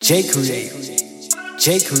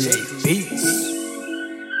Kr38 beats.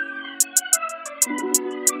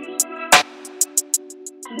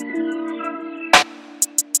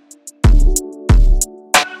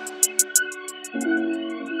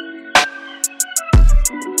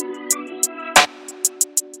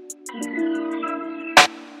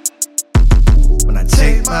 When I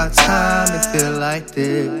take my time and feel like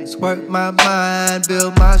this, work my mind,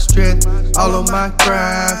 build my strength, all on my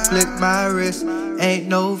grind, flick my wrist. Ain't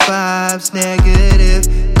no vibes negative,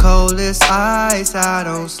 cold as ice, I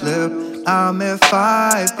don't slip. I'm at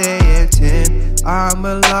 5, they at 10. I'm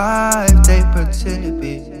alive, they pretend to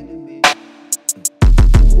be.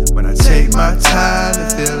 When I take my time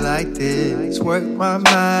and feel like this, work my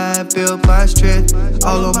mind, build my strength,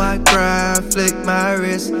 all on my grind, flick my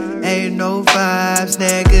wrist. Ain't no vibes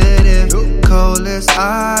negative, cold as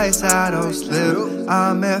ice, I don't slip.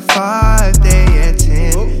 I'm at 5, they at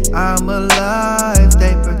 10. I'm alive,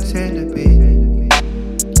 they pretend to be.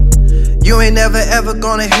 You ain't never ever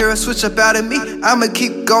gonna hear a switch up out of me. I'ma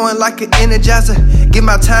keep going like an energizer. Give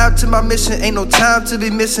my time to my mission, ain't no time to be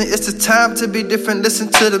missing. It's the time to be different, listen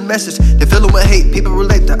to the message. They feelin' with hate, people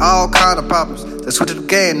relate to all kind of problems. They switch the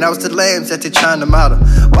game, now it's the lambs that they trying to model.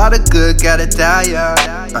 Why the good gotta die young?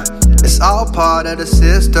 It's all part of the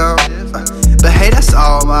system. But hey, that's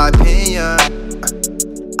all my opinion.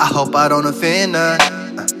 I hope I don't offend none.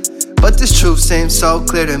 But this truth seems so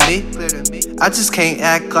clear to me. I just can't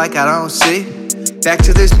act like I don't see. Back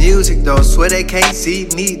to this music though, swear they can't see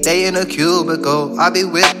me. They in a cubicle, I be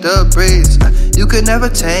with the breeze. You could never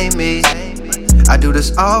tame me. I do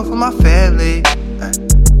this all for my family.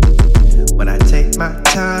 When I take my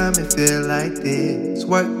time and feel like this,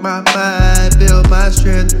 work my mind, build my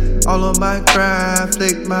strength, all on my grind,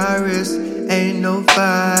 flick my wrist. Ain't no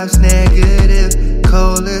vibes negative,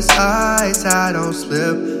 cold as ice, I don't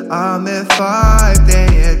slip. I'm at 5,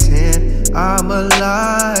 they at 10. I'm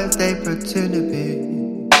alive, they pretend to be.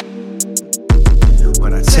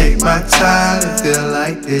 When I take my time and feel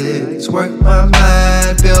like this, work my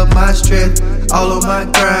mind, build my strength, all on my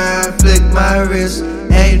grind, flick my wrist.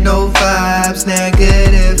 Ain't no vibes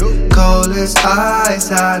negative, cold as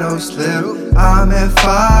ice, I don't slip. I'm at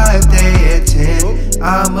 5, they at 10.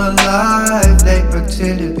 I'm alive, they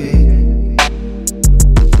pretend to be.